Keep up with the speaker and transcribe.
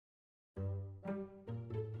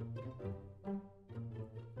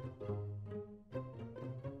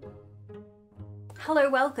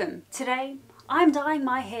Hello, welcome. Today, I'm dyeing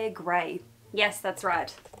my hair grey. Yes, that's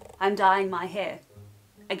right. I'm dyeing my hair.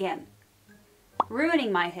 Again.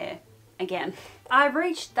 Ruining my hair. Again. I've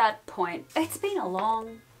reached that point. It's been a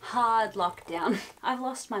long, hard lockdown. I've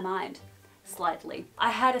lost my mind. Slightly.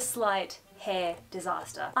 I had a slight hair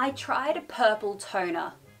disaster. I tried a purple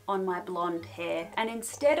toner on my blonde hair, and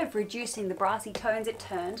instead of reducing the brassy tones, it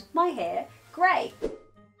turned my hair grey.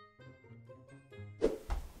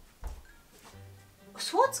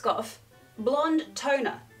 Schwarzkopf blonde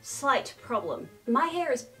toner. Slight problem. My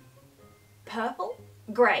hair is purple?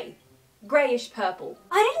 Grey. Greyish purple.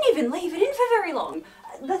 I didn't even leave it in for very long.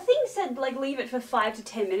 The thing said like leave it for 5 to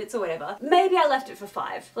 10 minutes or whatever. Maybe I left it for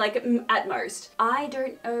 5, like at most. I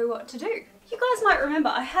don't know what to do. You guys might remember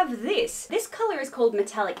I have this. This colour is called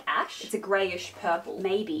metallic ash. It's a greyish purple.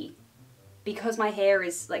 Maybe because my hair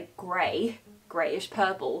is like grey, greyish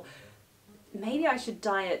purple, maybe I should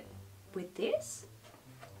dye it with this?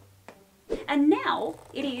 And now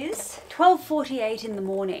it is 12:48 in the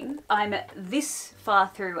morning. I'm this far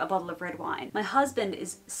through a bottle of red wine. My husband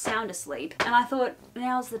is sound asleep and I thought,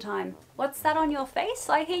 now's the time. What's that on your face?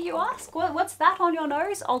 I hear you ask. What's that on your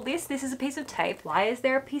nose? Oh, this is a piece of tape. Why is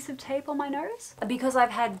there a piece of tape on my nose? Because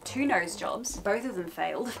I've had 2 nose jobs. Both of them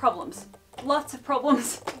failed. Problems. Lots of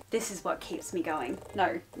problems. This is what keeps me going.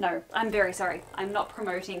 No, I'm very sorry. I'm not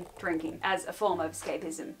promoting drinking as a form of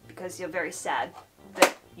escapism because you're very sad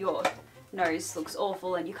that your nose looks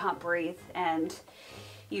awful and you can't breathe and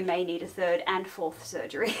you may need a 3rd and 4th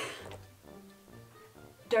surgery.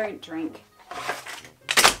 Don't drink.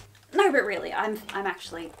 No, but really, I'm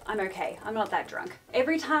okay. I'm not that drunk.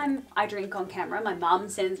 Every time I drink on camera, my mum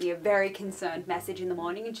sends me a very concerned message in the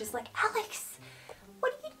morning and she's like, Alex,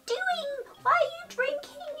 what are you doing? Why are you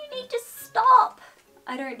drinking? You need to stop.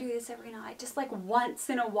 I don't do this every night. Just like once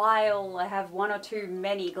in a while, I have 1 or 2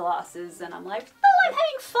 many glasses and I'm like, oh, I'm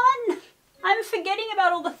having fun. I'm forgetting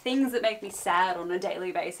about all the things that make me sad on a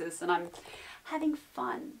daily basis and I'm having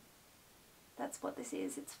fun. That's what this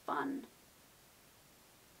is, it's fun.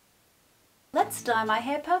 Let's dye my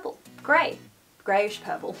hair purple. Grey. Greyish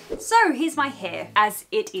purple. So here's my hair as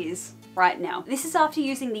it is right now. This is after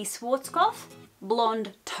using the Schwarzkopf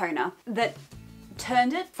blonde toner that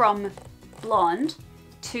turned it from blonde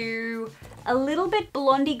to a little bit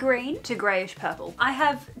blondie green to greyish purple. I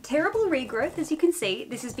have terrible regrowth, as you can see.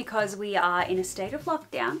 This is because we are in a state of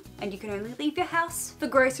lockdown and you can only leave your house for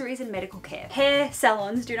groceries and medical care. Hair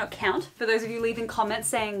salons do not count. For those of you leaving comments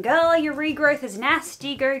saying, girl, your regrowth is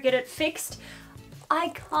nasty, go get it fixed. I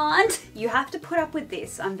can't. You have to put up with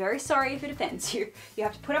this. I'm very sorry if it offends you. You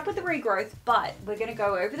have to put up with the regrowth, but we're gonna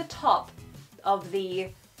go over the top of the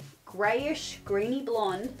greyish greeny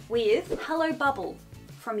blonde with Hello Bubble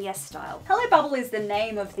from Yesstyle. Hello Bubble is the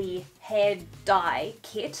name of the hair dye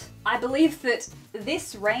kit. I believe that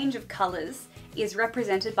this range of colours is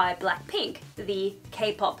represented by Blackpink, the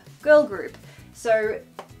K-pop girl group. So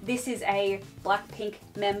this is a Blackpink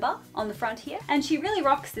member on the front here, and she really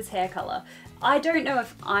rocks this hair colour. I don't know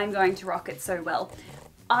if I'm going to rock it so well.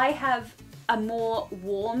 I have a more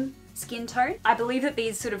warm skin tone. I believe that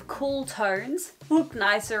these sort of cool tones look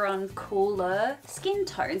nicer on cooler skin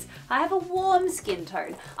tones. I have a warm skin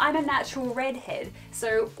tone. I'm a natural redhead,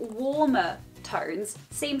 so warmer tones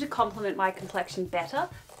seem to complement my complexion better,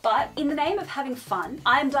 but in the name of having fun,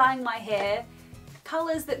 I'm dyeing my hair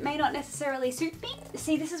colours that may not necessarily suit me.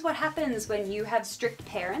 See, this is what happens when you have strict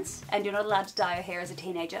parents and you're not allowed to dye your hair as a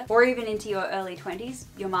teenager, or even into your early 20s.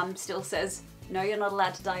 Your mum still says, no, you're not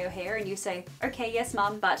allowed to dye your hair, and you say, okay, yes,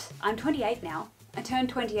 mum, but I'm 28 now. I turned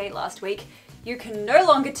 28 last week. You can no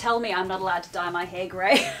longer tell me I'm not allowed to dye my hair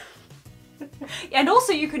grey. And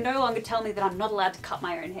also you can no longer tell me that I'm not allowed to cut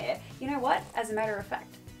my own hair. You know what? As a matter of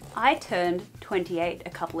fact, I turned 28 a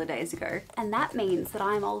couple of days ago, and that means that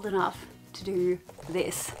I'm old enough to do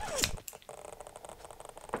this.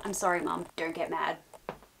 I'm sorry, mum, don't get mad.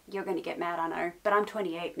 You're gonna get mad, I know, but I'm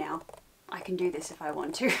 28 now. I can do this if I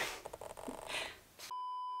want to.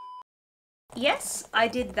 Yes, I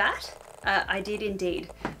did that. I did indeed.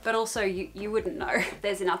 But also, you wouldn't know.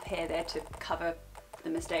 There's enough hair there to cover the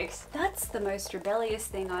mistakes. That's the most rebellious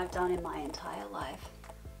thing I've done in my entire life.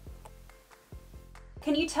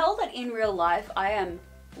 Can you tell that in real life I am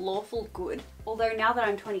lawful good? Although now that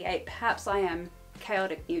I'm 28, perhaps I am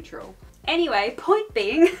chaotic neutral. Anyway, point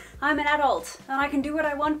being, I'm an adult and I can do what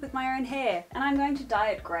I want with my own hair, and I'm going to dye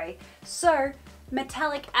it grey. So,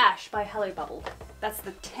 Metallic Ash by Hello Bubble. That's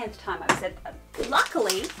the 10th time I've said that.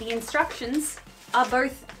 Luckily, the instructions are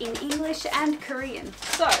both in English and Korean.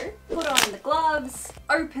 So, put on the gloves,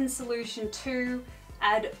 open solution 2,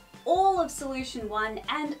 add all of solution 1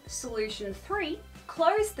 and solution 3,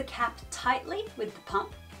 Close the cap tightly with the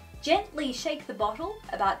pump. Gently shake the bottle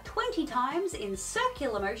about 20 times in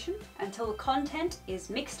circular motion until the content is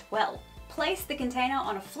mixed well. Place the container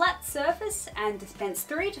on a flat surface and dispense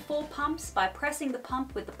 3 to 4 pumps by pressing the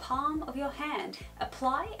pump with the palm of your hand.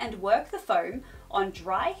 Apply and work the foam on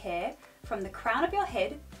dry hair from the crown of your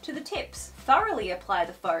head to the tips. Thoroughly apply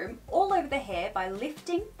the foam all over the hair by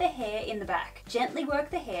lifting the hair in the back. Gently work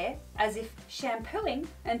the hair as if shampooing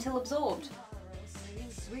until absorbed.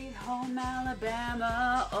 Sweet home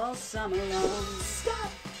Alabama all summer long. Stop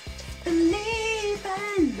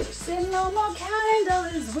believing, say no more counting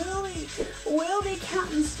dollars, we'll be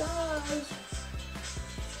counting stars.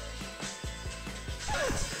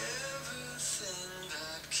 Everything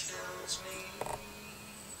that kills me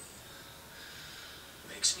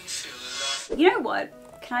makes me feel alive. You know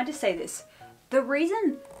what? Can I just say this? The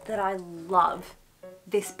reason that I love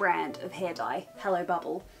this brand of hair dye, Hello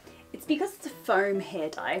Bubble, it's because it's a foam hair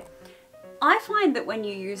dye. I find that when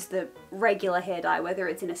you use the regular hair dye, whether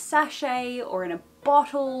it's in a sachet or in a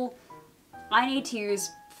bottle, I need to use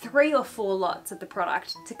 3 or 4 lots of the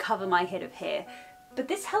product to cover my head of hair. But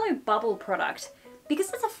this Hello Bubble product, because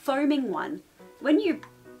it's a foaming one, when you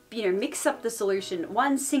mix up the solution,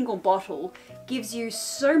 one single bottle gives you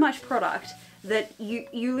so much product that you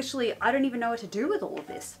literally, I don't even know what to do with all of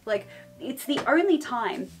this. Like, it's the only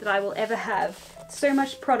time that I will ever have so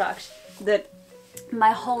much product that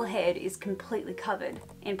my whole head is completely covered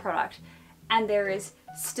in product, and there is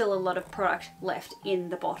still a lot of product left in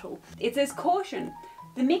the bottle. It says, caution,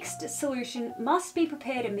 the mixed solution must be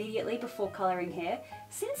prepared immediately before colouring hair.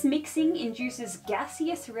 Since mixing induces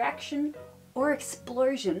gaseous reaction or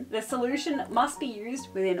explosion, the solution must be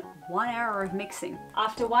used within 1 hour of mixing.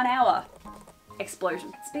 After 1 hour,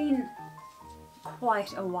 explosion. It's been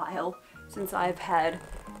quite a while since I've had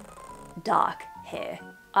dark hair.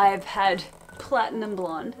 I've had platinum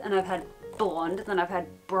blonde, and I've had blonde, then I've had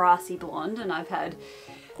brassy blonde, and I've had,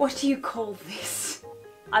 what do you call this?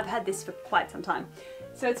 I've had this for quite some time.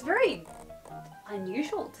 So it's very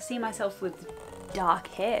unusual to see myself with dark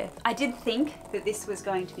hair. I did think that this was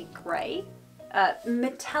going to be grey.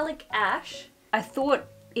 Metallic ash. I thought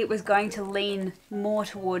it was going to lean more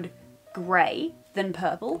toward grey than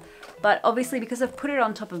purple, but obviously because I've put it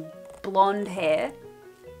on top of blonde hair,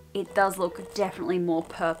 it does look definitely more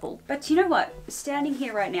purple. But you know what? Standing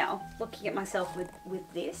here right now, looking at myself with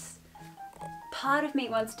this, part of me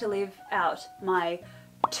wants to live out my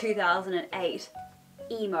 2008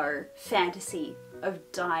 emo fantasy of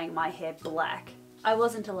dyeing my hair black. I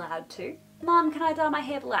wasn't allowed to. Mom, can I dye my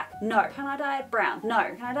hair black? No. Can I dye it brown?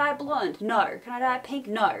 No. Can I dye it blonde? No. Can I dye it pink?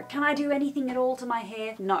 No. Can I do anything at all to my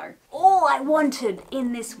hair? No. All I wanted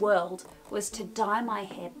in this world was to dye my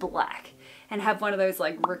hair black and have one of those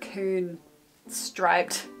like raccoon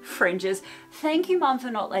striped fringes. Thank you, Mum, for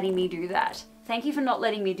not letting me do that. Thank you for not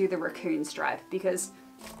letting me do the raccoon stripe, because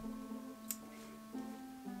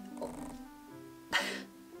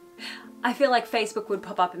I feel like Facebook would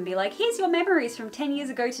pop up and be like, here's your memories from 10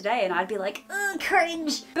 years ago today, and I'd be like, ugh,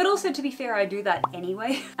 cringe. But also, to be fair, I do that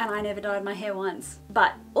anyway, and I never dyed my hair once.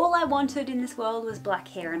 But all I wanted in this world was black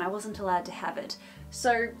hair, and I wasn't allowed to have it.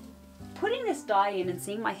 So putting this dye in and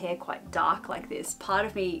seeing my hair quite dark like this, part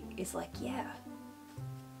of me is like, yeah,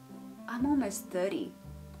 I'm almost 30.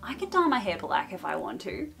 I can dye my hair black if I want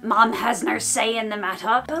to. Mum has no say in the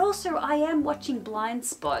matter. But also, I am watching Blind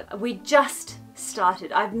Spot. We just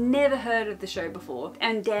started. I've never heard of the show before.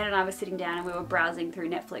 And Dan and I were sitting down and we were browsing through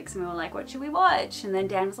Netflix and we were like, what should we watch? And then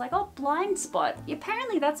Dan was like, oh, Blind Spot.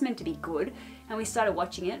 Apparently that's meant to be good. And we started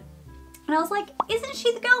watching it. And I was like, isn't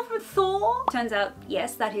she the girl from Thor? Turns out,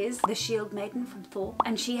 yes, that is the Shield Maiden from Thor.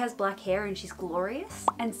 And she has black hair and she's glorious.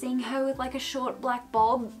 And seeing her with like a short black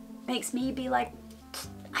bob makes me be like,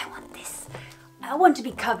 I want this. I want to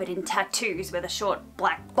be covered in tattoos with a short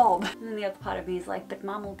black bob. And then the other part of me is like, but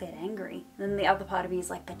Mum will get angry. And then the other part of me is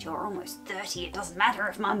like, but you're almost 30. It doesn't matter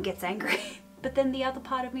if Mum gets angry. But then the other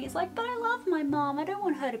part of me is like, but I love my mum. I don't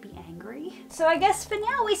want her to be angry. So I guess for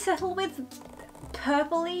now we settle with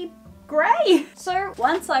purpley grey. So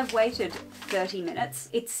once I've waited 30 minutes,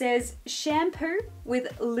 it says shampoo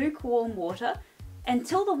with lukewarm water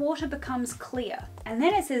until the water becomes clear. And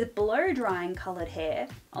then it says blow drying coloured hair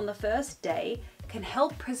on the first day can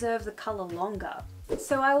help preserve the colour longer.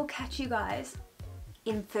 So I will catch you guys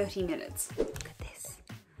in 30 minutes. Look at this.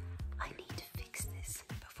 I need to fix this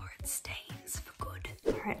before it stains for good.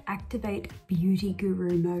 Alright, activate Beauty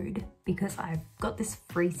Guru mode because I've got this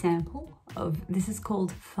free sample of, this is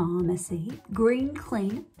called Pharmacy Green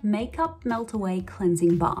Clean Makeup Melt Away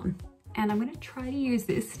Cleansing Balm. And I'm going to try to use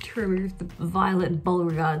this to remove the violet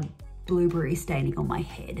Beauregard blueberry staining on my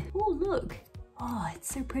head. Oh, look. Oh,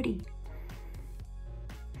 it's so pretty.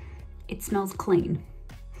 It smells clean.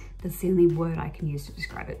 That's the only word I can use to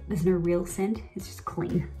describe it. There's no real scent, it's just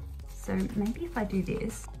clean. So maybe if I do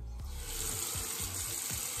this.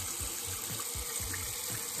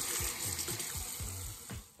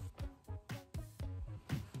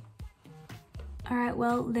 All right,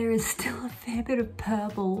 well, there is still a fair bit of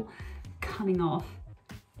purple coming off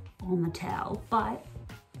on the towel, but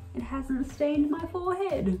it hasn't stained my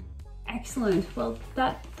forehead. Excellent. Well,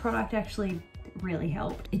 that product actually really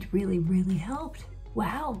helped. It really, really helped.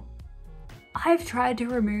 Wow. I've tried to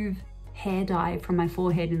remove hair dye from my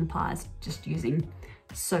forehead in the past just using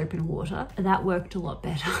soap and water. That worked a lot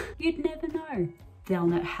better. You'd never know. They'll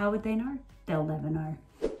know. How would they know? They'll never know.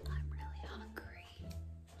 I'm really hungry.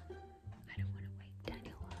 I don't want to wake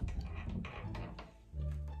Daniel up.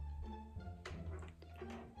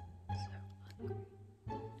 So hungry.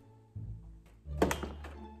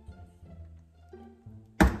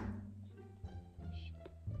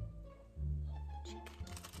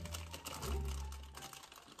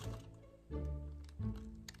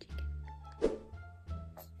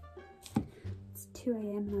 It's 2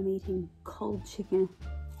 AM and I'm eating cold chicken,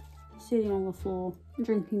 sitting on the floor,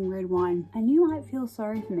 drinking red wine. And you might feel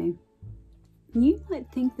sorry for me. You might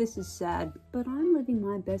think this is sad, but I'm living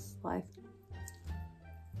my best life.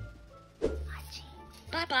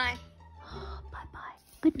 Bye-bye. Bye-bye.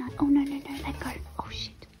 Good night. Oh, no, no, no, let go. Oh,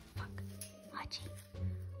 shit. Fuck. Archie,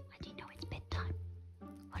 I didn't know it's bedtime.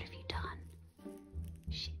 What have you done?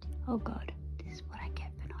 Shit. Oh, God. This is what I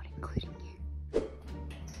get for not including you. Let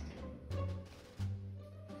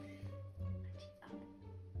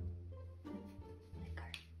go.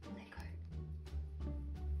 Let go.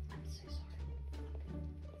 I'm so sorry.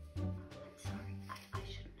 I'm sorry. I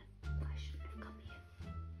shouldn't have come here.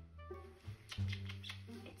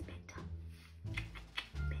 It's bedtime.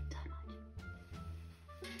 Bedtime, Archie.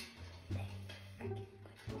 There. Okay.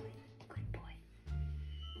 Good boy. Good boy.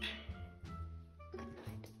 Good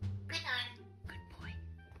night. Good night. Good boy.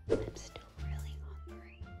 I'm still really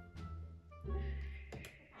hungry.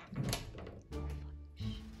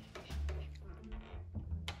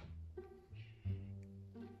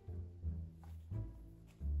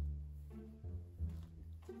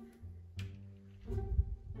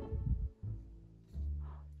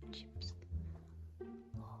 Chips.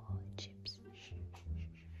 Oh, chips.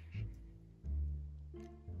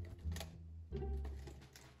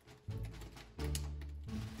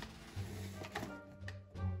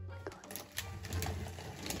 My God.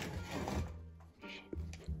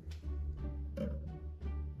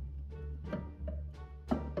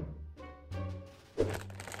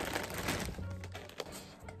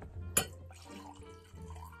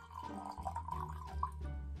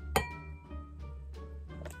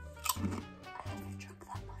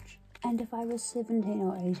 And if I was 17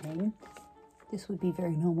 or 18, this would be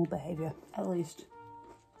very normal behaviour. At least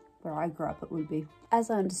where I grew up it would be. As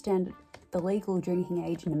I understand it, the legal drinking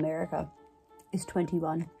age in America is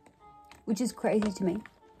 21, which is crazy to me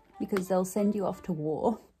because they'll send you off to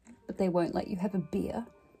war, but they won't let you have a beer.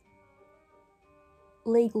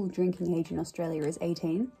 Legal drinking age in Australia is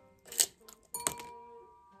 18.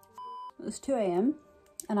 It's 2 AM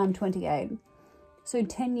and I'm 28. So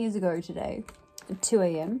 10 years ago today, at 2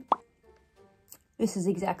 AM, this is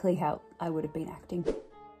exactly how I would have been acting.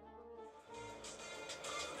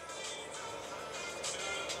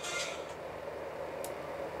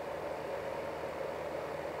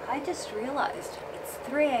 I just realised it's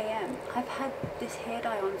 3 AM. I've had this hair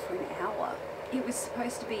dye on for an hour. It was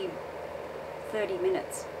supposed to be 30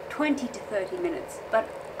 minutes, 20 to 30 minutes, but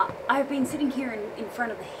I've been sitting here in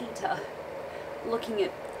front of the heater looking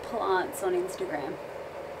at plants on Instagram.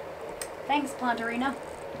 Thanks, Plantarina.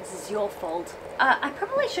 This is your fault. I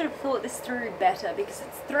probably should have thought this through better because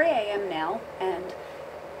it's 3 AM now and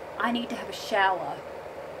I need to have a shower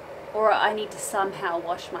or I need to somehow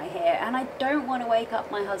wash my hair and I don't want to wake up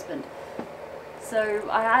my husband. So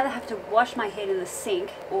I either have to wash my head in the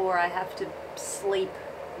sink or I have to sleep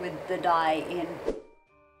with the dye in.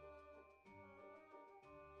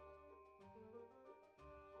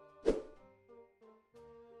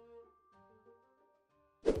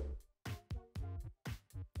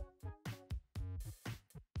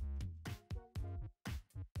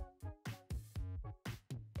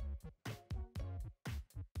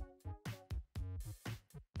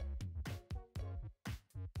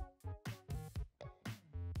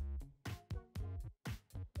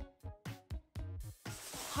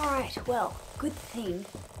 Alright, well, good thing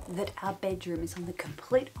that our bedroom is on the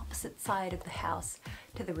complete opposite side of the house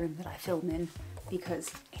to the room that I film in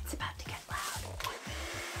because it's about to get loud.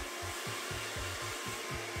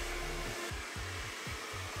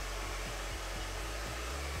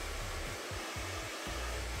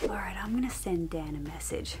 All right, I'm gonna send Dan a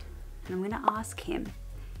message and I'm gonna ask him,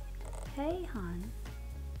 hey hon,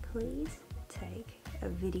 please take a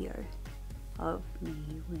video of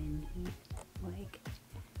me when you wake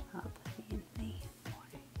up in the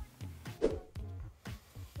morning.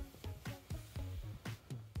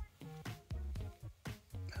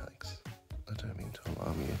 Alex, I don't mean to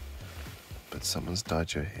alarm you, but someone's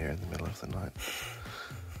dyed your hair in the middle of the night.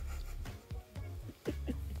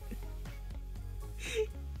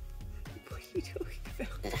 What are you talking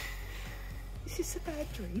about? Is this a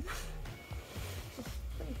bad dream?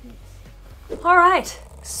 All right,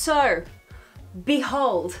 so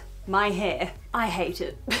behold my hair. I hate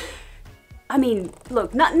it. I mean,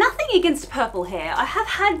 look, nothing against purple hair. I have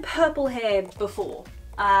had purple hair before.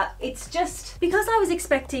 It's just because I was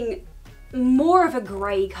expecting more of a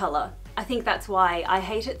grey colour. I think that's why I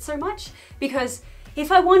hate it so much, because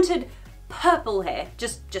if I wanted purple hair,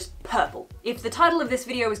 just purple, if the title of this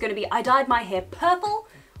video was going to be I dyed my hair purple,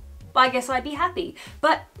 I guess I'd be happy.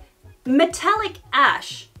 But metallic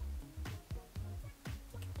ash,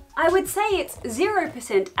 I would say it's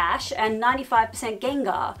 0% ash and 95%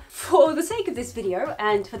 Gengar. For the sake of this video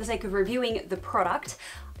and for the sake of reviewing the product,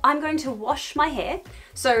 I'm going to wash my hair.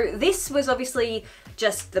 So this was obviously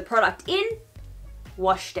just the product in,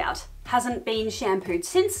 washed out. Hasn't been shampooed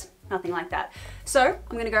since, nothing like that. So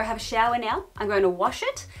I'm gonna go have a shower now. I'm going to wash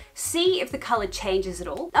it, see if the color changes at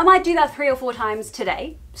all. I might do that 3 or 4 times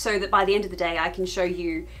today so that by the end of the day I can show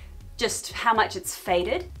you just how much it's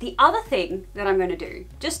faded. The other thing that I'm gonna do,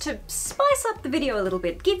 just to spice up the video a little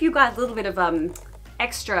bit, give you guys a little bit of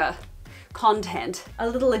extra content, a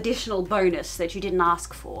little additional bonus that you didn't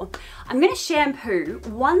ask for, I'm gonna shampoo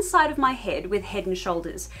one side of my head with Head and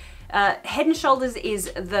Shoulders. Head and Shoulders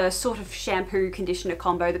is the sort of shampoo conditioner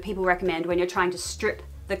combo that people recommend when you're trying to strip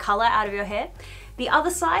the color out of your hair. The other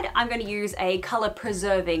side, I'm going to use a color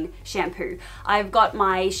preserving shampoo. I've got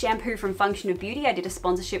my shampoo from Function of Beauty. I did a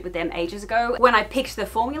sponsorship with them ages ago. When I picked the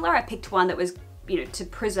formula, I picked one that was, you know, to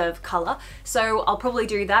preserve color. So I'll probably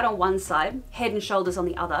do that on one side, Head and Shoulders on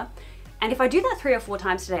the other. And if I do that 3 or 4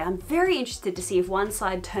 times today, I'm very interested to see if one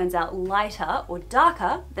side turns out lighter or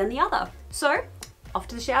darker than the other. So off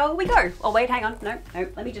to the shower we go. Oh wait, hang on, no,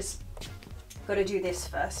 let me just, gotta do this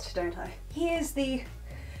first, don't I? Here's the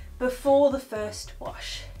before the first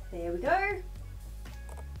wash. There we go.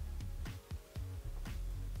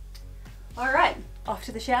 All right, off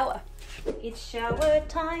to the shower. It's shower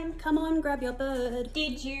time, come on, grab your bird.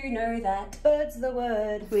 Did you know that bird's the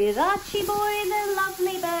word? With Archie boy, the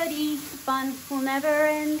lovely birdie, fun will never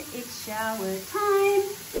end, it's shower time.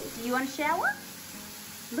 Do you want a shower?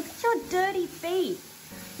 Look at your dirty feet.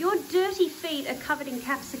 Your dirty feet are covered in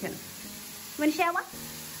capsicum. You want a shower?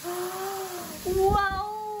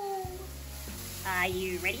 Whoa! Are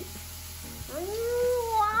you ready?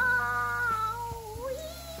 Wow!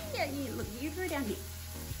 Look, you go down here.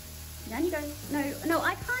 Down you go. No,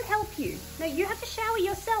 I can't help you. No, you have to shower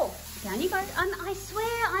yourself. Down you go. I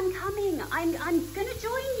swear I'm coming. I'm gonna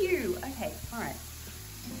join you. Okay, all right.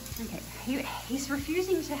 Okay, he's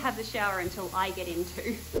refusing to have the shower until I get in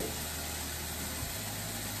too.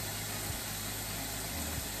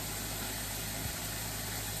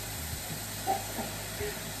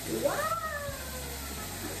 Wow!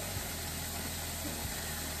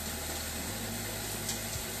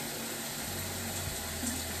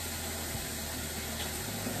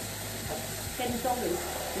 Head and Shoulders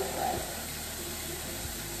this way.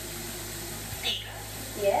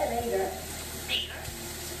 Yeah, there you go.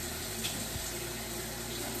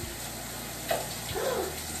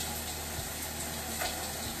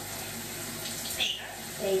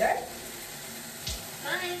 There you go.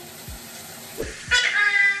 Bye.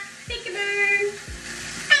 Peekaboo.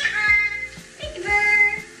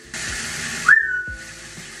 Peekaboo.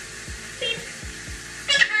 Beep.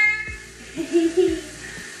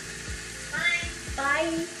 Bye.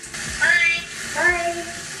 Bye. Bye. Bye.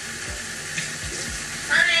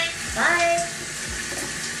 Bye. Bye.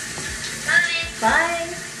 Bye.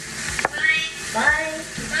 Bye.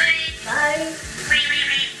 Bye. Bye.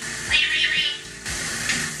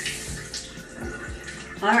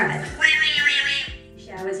 All right.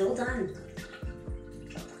 Shower's all done.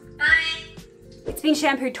 Bye. It's been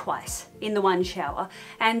shampooed twice in the one shower,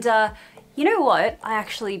 and you know what? I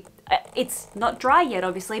actually, it's not dry yet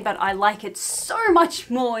obviously, but I like it so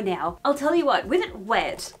much more now. I'll tell you what, with it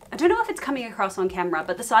wet, I don't know if it's coming across on camera,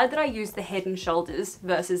 but the side that I use the Head and Shoulders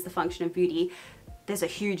versus the Function of Beauty, there's a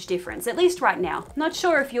huge difference, at least right now. Not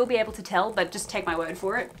sure if you'll be able to tell, but just take my word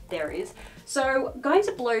for it, there it is. So going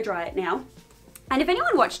to blow dry it now. And if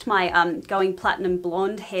anyone watched my going platinum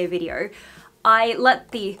blonde hair video, I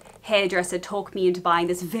let the hairdresser talk me into buying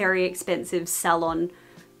this very expensive salon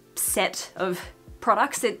set of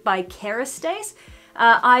products by Yesstyle.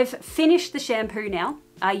 I've finished the shampoo now.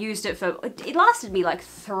 I used it it lasted me like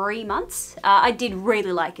 3 months. I did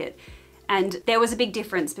really like it. And there was a big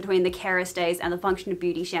difference between the Yesstyle and the Function of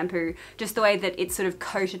Beauty shampoo, just the way that it sort of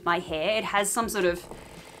coated my hair. It has some sort of,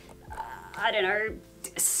 I don't know,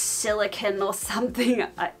 silicone or something.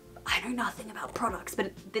 I know nothing about products,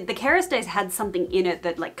 but the Yesstyle had something in it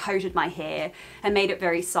that like coated my hair and made it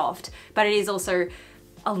very soft, but it is also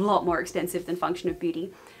a lot more expensive than Function of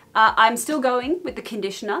Beauty. I'm still going with the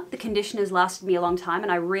conditioner. The conditioner's lasted me a long time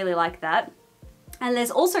and I really like that. And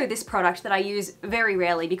there's also this product that I use very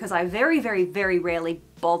rarely because I very, very, very rarely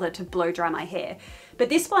bother to blow dry my hair. But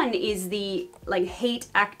this one is the like heat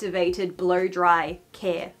activated blow dry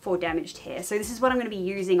care for damaged hair. So this is what I'm going to be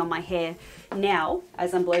using on my hair now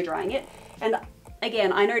as I'm blow drying it. And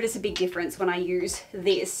again, I notice a big difference when I use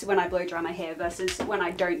this when I blow dry my hair versus when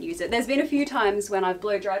I don't use it. There's been a few times when I've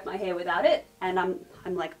blow dried my hair without it and I'm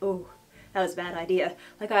like, oh, that was a bad idea.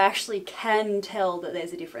 Like I actually can tell that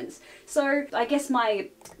there's a difference. So I guess my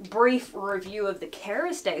brief review of the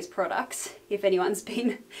Yesstyle products, if anyone's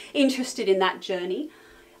been interested in that journey,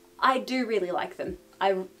 I do really like them.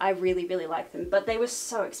 I really, really like them, but they were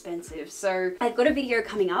so expensive. So I've got a video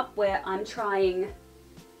coming up where I'm trying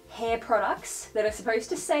hair products that are supposed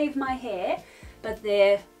to save my hair, but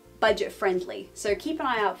they're budget friendly. So keep an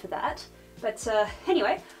eye out for that. But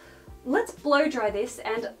anyway, let's blow dry this,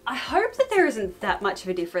 and I hope that there isn't that much of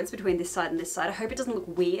a difference between this side and this side. I hope it doesn't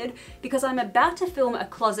look weird because I'm about to film a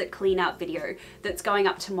closet clean out video that's going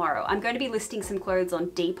up tomorrow. I'm going to be listing some clothes on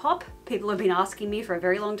Depop. People have been asking me for a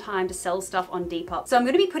very long time to sell stuff on Depop. So I'm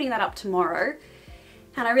going to be putting that up tomorrow,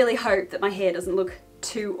 and I really hope that my hair doesn't look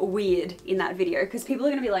too weird in that video because people are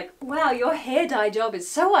going to be like, wow, your hair dye job is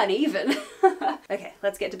so uneven. Okay,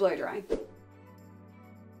 let's get to blow drying.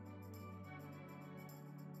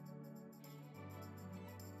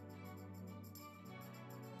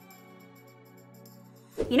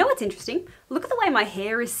 You know what's interesting? Look at the way my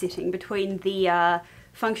hair is sitting between the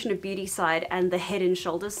Function of Beauty side and the Head and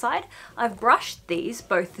Shoulders side. I've brushed these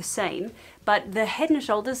both the same, but the Head and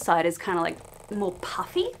Shoulders side is kind of like more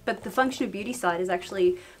puffy, but the Function of Beauty side is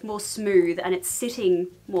actually more smooth and it's sitting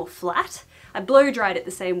more flat. I blow dried it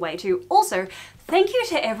the same way too. Also, thank you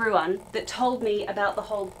to everyone that told me about the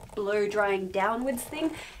whole blow drying downwards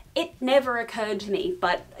thing. It never occurred to me,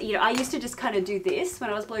 but you know, I used to just kind of do this when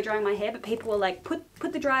I was blow drying my hair, but people were like, put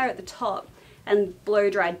the dryer at the top and blow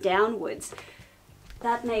dry downwards.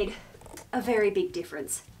 That made a very big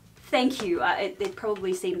difference. Thank you. It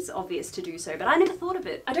probably seems obvious to do so, but I never thought of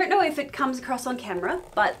it. I don't know if it comes across on camera,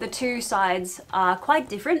 but the two sides are quite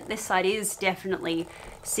different. This side is definitely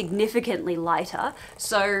significantly lighter,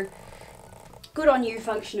 so good on you,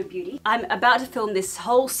 Function of Beauty. I'm about to film this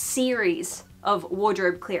whole series of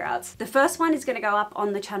wardrobe clear outs. The first one is going to go up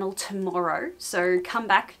on the channel tomorrow, so come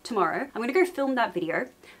back tomorrow. I'm going to go film that video.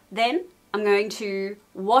 Then I'm going to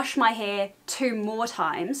wash my hair 2 more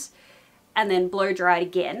times and then blow dry it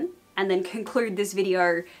again and then conclude this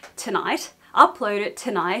video tonight, upload it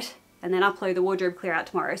tonight, and then upload the wardrobe clear out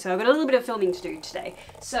tomorrow. So I've got a little bit of filming to do today.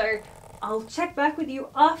 So I'll check back with you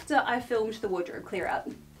after I filmed the wardrobe clear out.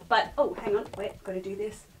 But, oh, hang on, wait, gotta do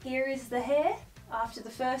this. Here is the hair after the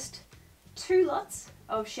first 2 lots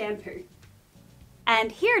of shampoo.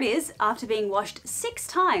 And here it is after being washed 6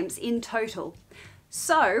 times in total.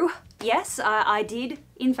 So, yes, I did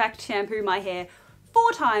in fact shampoo my hair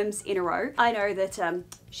 4 times in a row. I know that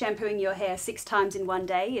shampooing your hair 6 times in one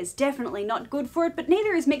day is definitely not good for it, but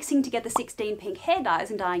neither is mixing together 16 pink hair dyes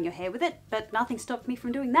and dyeing your hair with it, but nothing stopped me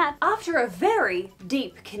from doing that. After a very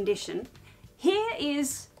deep condition, here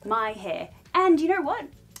is my hair. And you know what?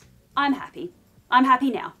 I'm happy. I'm happy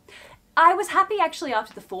now. I was happy actually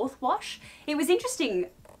after the 4th wash. It was interesting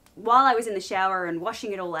while I was in the shower and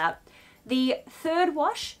washing it all out. The 3rd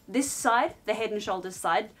wash, this side, the Head and Shoulders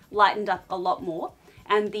side, lightened up a lot more,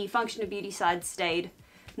 and the Function of Beauty side stayed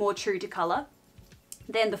more true to colour.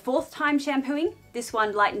 Then the 4th time shampooing, this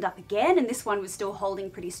one lightened up again, and this one was still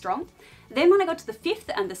holding pretty strong. Then when I got to the 5th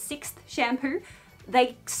and the 6th shampoo,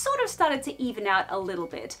 they sort of started to even out a little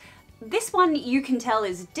bit. This one you can tell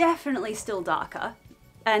is definitely still darker.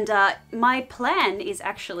 And my plan is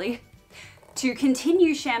actually to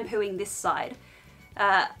continue shampooing this side.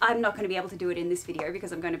 I'm not going to be able to do it in this video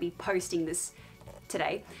because I'm going to be posting this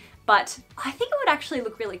today. But I think it would actually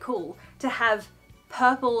look really cool to have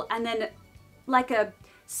purple and then like a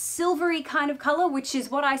silvery kind of colour, which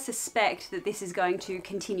is what I suspect that this is going to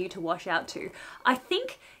continue to wash out to. I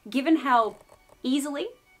think given how easily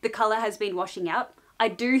the colour has been washing out, I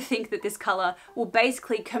do think that this color will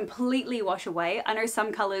basically completely wash away. I know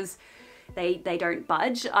some colors, they don't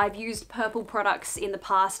budge. I've used purple products in the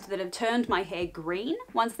past that have turned my hair green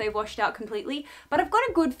once they've washed out completely, but I've got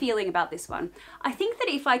a good feeling about this one. I think that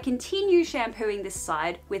if I continue shampooing this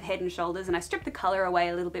side with Head and Shoulders and I strip the color away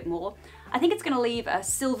a little bit more, I think it's gonna leave a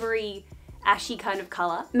silvery, ashy kind of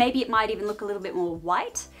color. Maybe it might even look a little bit more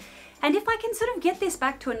white. And if I can sort of get this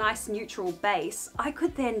back to a nice neutral base, I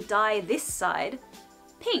could then dye this side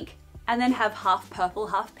pink and then have half purple,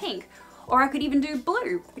 half pink. Or I could even do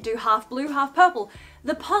blue, do half blue, half purple.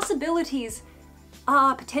 The possibilities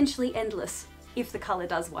are potentially endless if the color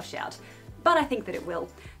does wash out, but I think that it will.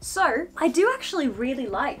 So I do actually really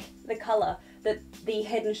like the color that the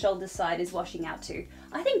Head and Shoulders side is washing out to.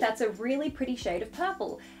 I think that's a really pretty shade of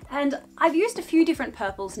purple. And I've used a few different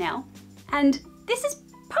purples now, and this is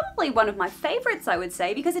probably one of my favorites, I would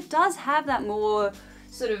say, because it does have that more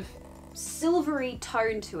sort of silvery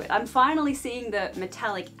tone to it. I'm finally seeing the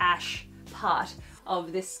metallic ash part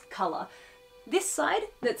of this color. This side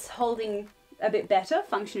that's holding a bit better,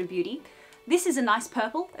 Function of Beauty, this is a nice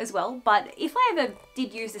purple as well, but if I ever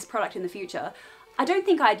did use this product in the future, I don't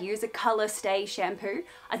think I'd use a color stay shampoo.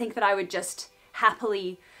 I think that I would just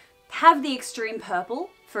happily have the extreme purple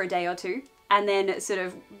for a day or two and then sort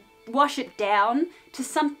of wash it down to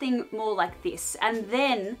something more like this. And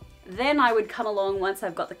then I would come along once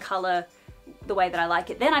I've got the color the way that I like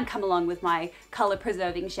it, then I'd come along with my color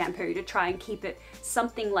preserving shampoo to try and keep it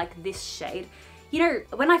something like this shade. You know,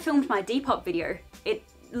 when I filmed my Depop video, it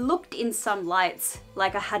looked in some lights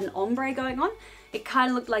like I had an ombre going on. It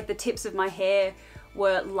kind of looked like the tips of my hair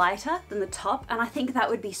were lighter than the top, and I think that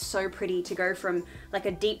would be so pretty to go from like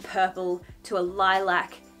a deep purple to a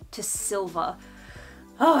lilac to silver.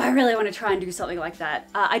 Oh, I really want to try and do something like that.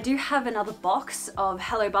 I do have another box of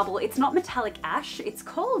Hello Bubble. It's not metallic ash, it's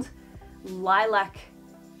called lilac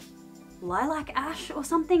ash or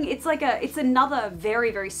something. It's like it's another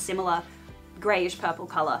very, very similar grayish purple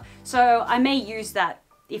color. So I may use that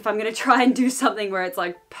if I'm gonna try and do something where it's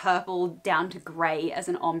like purple down to gray as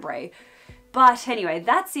an ombre. But anyway,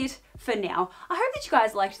 that's it for now. I hope that you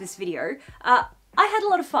guys liked this video. I had a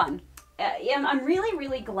lot of fun. Yeah, I'm really,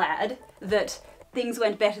 really glad that things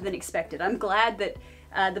went better than expected. I'm glad that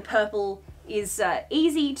the purple is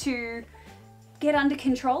easy to get under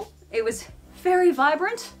control. It was very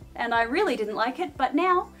vibrant and I really didn't like it, but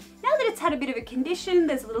now that it's had a bit of a condition,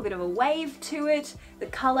 there's a little bit of a wave to it, the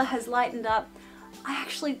color has lightened up, I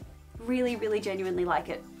actually really, really genuinely like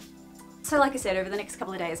it. So like I said, over the next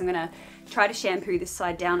couple of days, I'm gonna try to shampoo this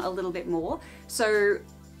side down a little bit more. So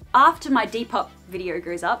after my Depop video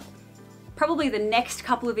goes up, probably the next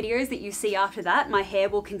couple of videos that you see after that, my hair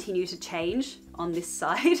will continue to change on this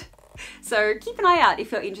side. So keep an eye out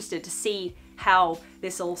if you're interested to see how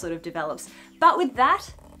this all sort of develops. But with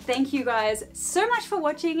that, thank you guys so much for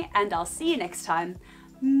watching and I'll see you next time.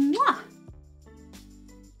 Mwah!